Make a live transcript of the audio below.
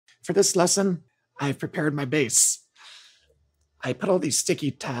For this lesson, I've prepared my bass. I put all these sticky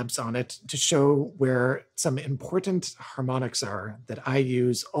tabs on it to show where some important harmonics are that I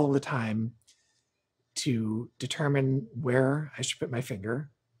use all the time to determine where I should put my finger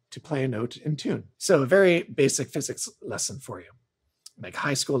to play a note in tune. So a very basic physics lesson for you, like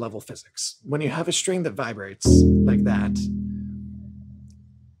high school level physics. When you have a string that vibrates like that,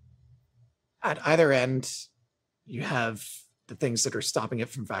 at either end, you have the things that are stopping it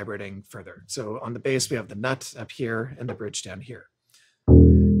from vibrating further. So on the bass, we have the nut up here and the bridge down here.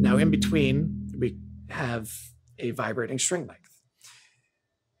 Now in between, we have a vibrating string length.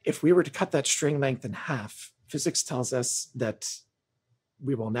 If we were to cut that string length in half, physics tells us that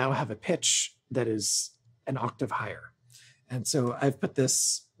we will now have a pitch that is an octave higher. And so I've put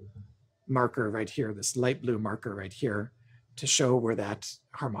this marker right here, this light blue marker right here, to show where that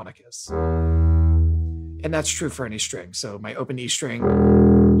harmonic is. And that's true for any string. So my open E string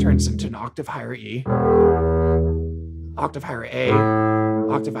turns into an octave higher E, octave higher A,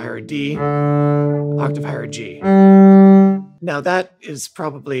 octave higher D, octave higher G. Now that is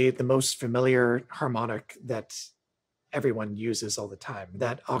probably the most familiar harmonic that everyone uses all the time.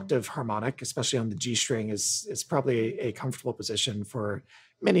 That octave harmonic, especially on the G string, is probably a comfortable position for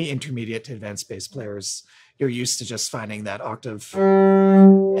many intermediate to advanced bass players. You're used to just finding that octave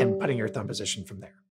and putting your thumb position from there.